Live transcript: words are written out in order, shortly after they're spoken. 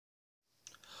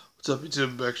What's up,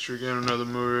 YouTube? Baxter again, another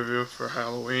movie review for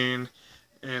Halloween,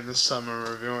 and this time I'm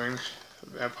reviewing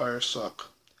Vampire Suck.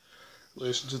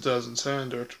 Released in 2010,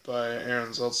 directed by Aaron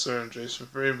Zeltzer and Jason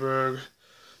Freeberg,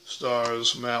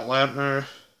 stars Matt Latner,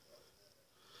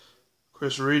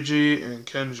 Chris Regi, and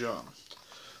Ken Jeong.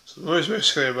 So the movie's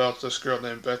basically about this girl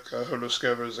named Becca who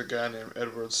discovers a guy named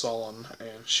Edward Sullen,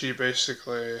 and she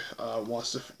basically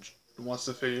wants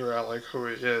to figure out like who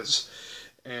he is,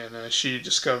 and she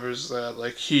discovers that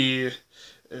like he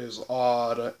is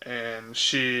odd, and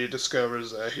she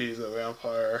discovers that he's a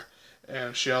vampire,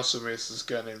 and she also meets this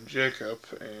guy named Jacob,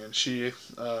 and she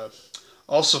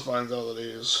also finds out that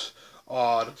he's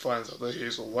odd, finds out that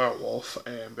he's a werewolf,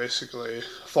 and basically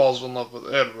falls in love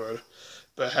with Edward,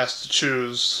 but has to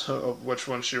choose which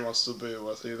one she wants to be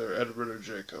with, either Edward or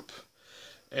Jacob.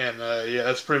 And yeah,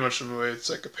 that's pretty much the movie. It's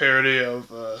like a parody of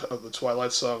the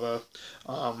Twilight Saga.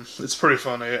 It's pretty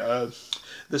funny.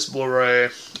 This Blu-ray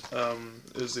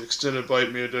is the extended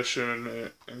Bite Me edition, and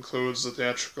it includes the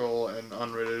theatrical and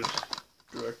unrated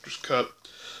director's cut.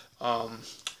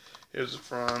 Here's the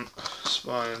front,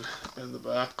 spine, and the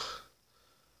back.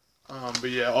 But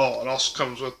yeah, it also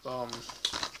comes with what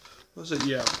was it?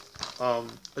 Yeah, a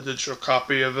digital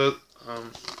copy of it. Let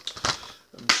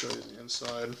me show you the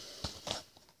inside.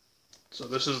 So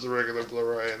this is the regular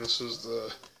Blu-ray, and this is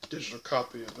the digital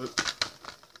copy of it.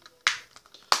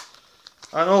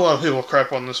 I know a lot of people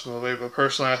crap on this movie, but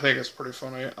personally I think it's pretty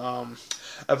funny. I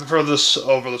prefer this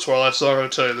over the Twilight Saga, to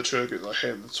tell you the truth, because I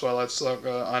hate the Twilight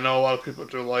Saga. I know a lot of people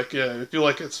do like it. If you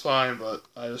like it, it's fine, but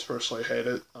I just personally hate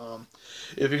it.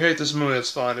 If you hate this movie, it's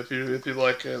fine. If you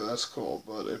like it, that's cool.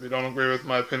 But if you don't agree with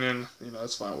my opinion,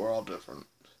 that's fine. We're all different.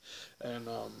 And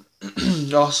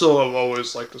also, I've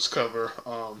always liked this cover.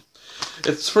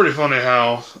 It's pretty funny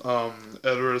how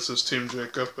Edward is his team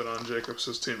Jacob, and Jacob's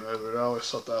his team Edward. I always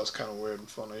thought that was kind of weird and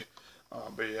funny.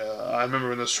 But yeah, I remember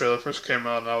when this trailer first came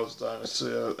out, and I was dying to see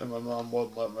it, and my mom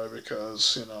wouldn't let me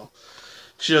because,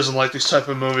 she doesn't like these type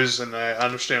of movies, and I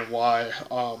understand why.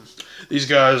 These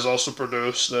guys also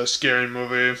produced a Scary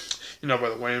Movie, by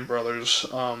the Wayans brothers.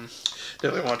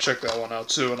 Definitely want to check that one out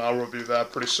too, and I'll review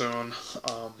that pretty soon.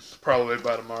 Probably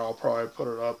by tomorrow, I'll probably put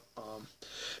it up.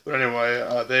 But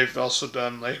anyway, they've also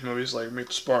done like movies like Meet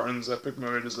the Spartans, epic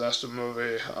movie, disaster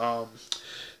movie.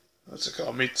 What's it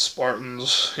called? Meet the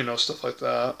Spartans, stuff like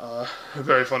that.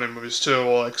 Very funny movies too.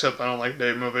 Well, except I don't like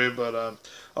Date movie, but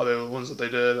other ones that they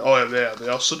did. Oh yeah, they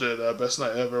also did Best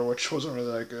Night Ever, which wasn't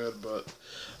really that good, but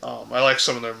I like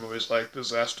some of their movies, like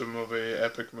disaster movie,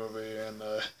 epic movie, and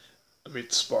Meet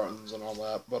the Spartans and all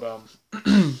that. But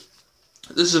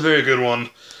this is a very good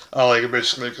one. Like it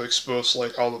basically exposes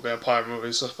like all the vampire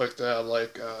movies, stuff like that.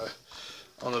 Like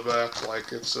on the back,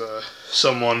 like it's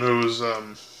someone who's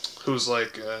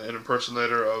like an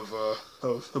impersonator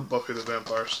of Buffy the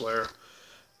Vampire Slayer,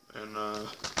 and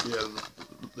yeah,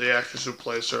 the actress who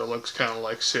plays her looks kind of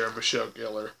like Sarah Michelle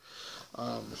Gellar.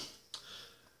 Um,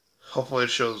 Hopefully it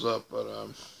shows up, but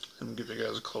let me give you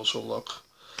guys a closer look.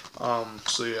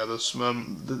 So yeah, this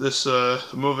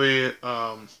movie,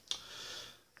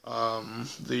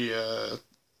 the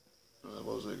what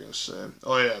was I gonna say?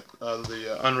 Oh yeah,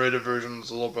 the unrated version is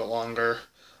a little bit longer.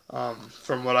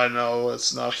 From what I know,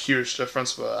 it's not a huge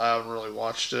difference, but I haven't really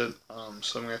watched it,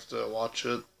 so I'm gonna have to watch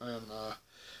it. And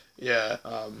yeah,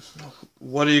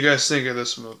 what do you guys think of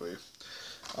this movie?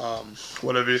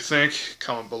 Whatever you think,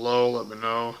 comment below, let me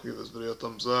know. Give this video a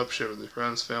thumbs up, share with your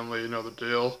friends, family, you know the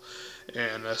deal.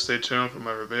 And stay tuned for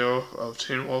my review of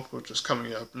Teen Wolf, which is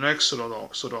coming up next, so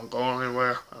don't go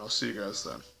anywhere. I'll see you guys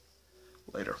then.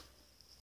 Later.